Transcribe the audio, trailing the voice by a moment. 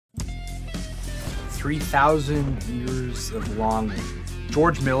3,000 years of longing.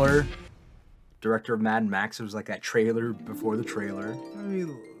 George Miller, director of Mad Max, it was like that trailer before the trailer. I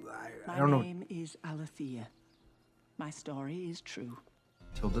mean, I don't know. My name is Alethea. My story is true.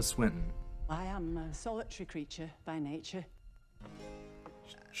 Tilda Swinton. I am a solitary creature by nature.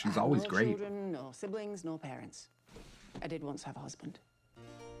 She's always no great. Children, no siblings, no parents. I did once have a husband.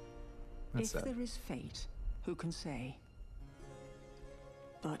 That's if sad. there is fate, who can say?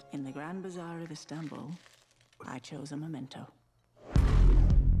 But in the Grand Bazaar of Istanbul, I chose a memento.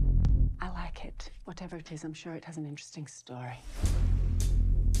 I like it. Whatever it is, I'm sure it has an interesting story.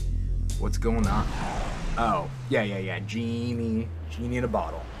 What's going on? Oh, yeah. Genie in a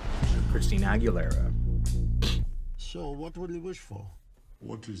bottle. Christina Aguilera. So, what will you wish for?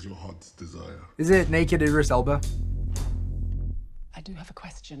 What is your heart's desire? Is it naked Idris Elba? I do have a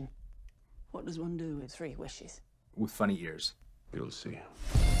question. What does one do with 3 wishes? With funny ears. You'll see.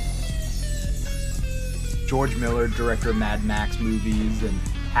 George Miller, director of Mad Max movies and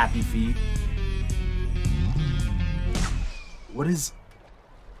Happy Feet. What is...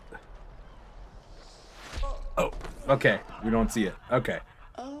 Oh, okay. We don't see it. Okay.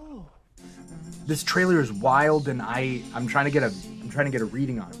 Oh. This trailer is wild, and I'm trying to get a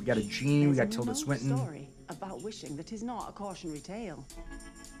reading on it. We got a genie, we got Tilda Swinton. Story about wishing that is not a cautionary tale.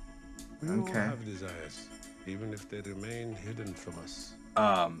 We all Okay. have desires, even if they remain hidden from us.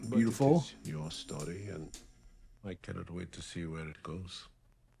 Beautiful. But it is your story, and I cannot wait to see where it goes.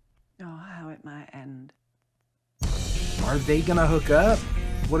 Oh, how it might end. Are they gonna hook up?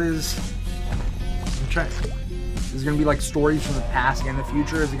 What is... I'm trying... Is it gonna be like stories from the past and the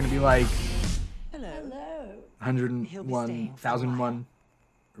future? Is it gonna be like... Hello. 101, 1001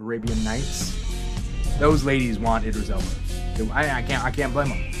 Arabian Nights? Those ladies want Idris Elba. I can't blame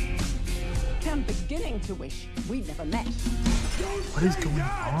them. I'm beginning to wish we'd never met. What is going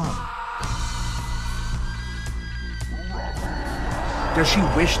on? Does she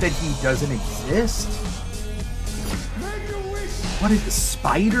wish that he doesn't exist? What is the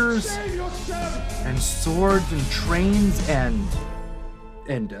spiders and swords and trains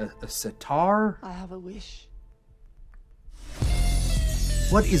and a sitar? I have a wish.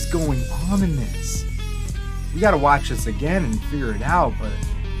 What is going on in this? We gotta watch this again and figure it out, but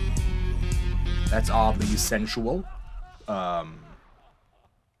that's oddly sensual.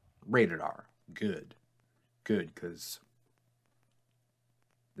 Rated R. Good, because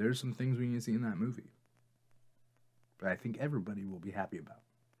there's some things we need to see in that movie. But I think everybody will be happy about.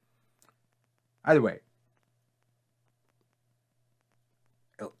 Either way,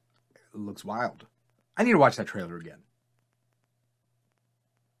 it looks wild. I need to watch that trailer again.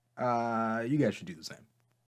 You guys should do the same.